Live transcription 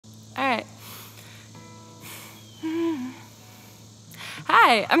All right.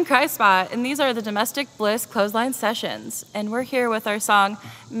 Hi, I'm Cryspot, and these are the Domestic Bliss Clothesline sessions, and we're here with our song,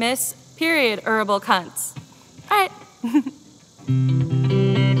 Miss Period Erbalcunts. All right.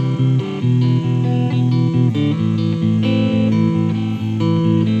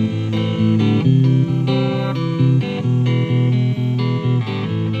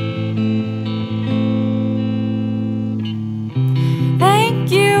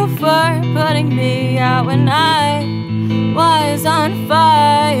 Thank you for putting me out when I was on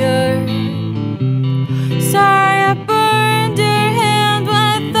fire. Sorry I burned your hand when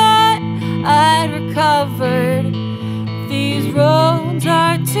I thought I'd recovered. These roads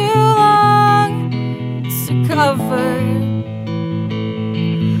are too long to cover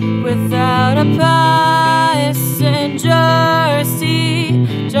without a passenger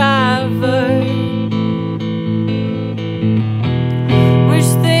seat driver.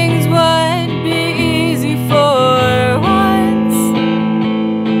 Wish things would be easy for once.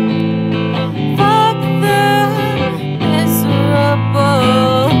 Fuck the miserable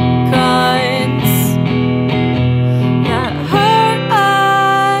kinds that hurt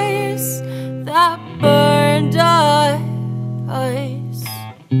us, that burned us.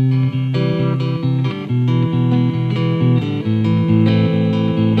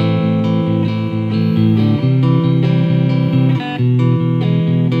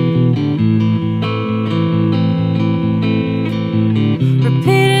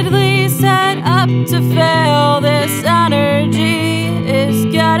 Repeatedly set up to fail, this energy is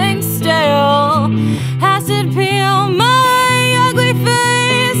getting stale. Acid peel my ugly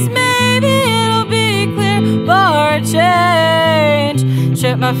face, maybe it'll be clear for change.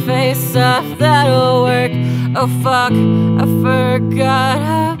 Chip my face off, that'll work. Oh fuck, I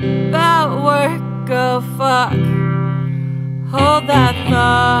forgot about work. Oh fuck, hold that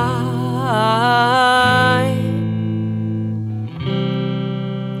thought.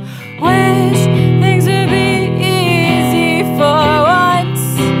 Wish things would be easy for once.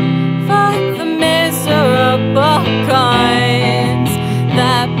 Fuck the miserable kinds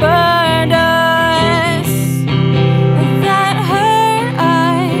that burned us, that hurt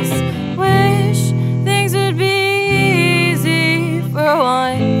us. Wish things would be easy for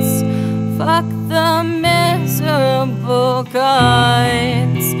once. Fuck the miserable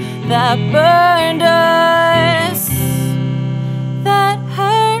kinds that burned us, that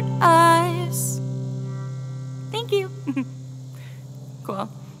hurt us. Thank you. Cool.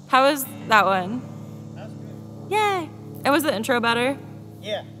 How was that one? That was good. Yay. And was the intro better?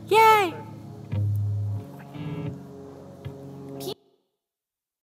 Yeah. Yay.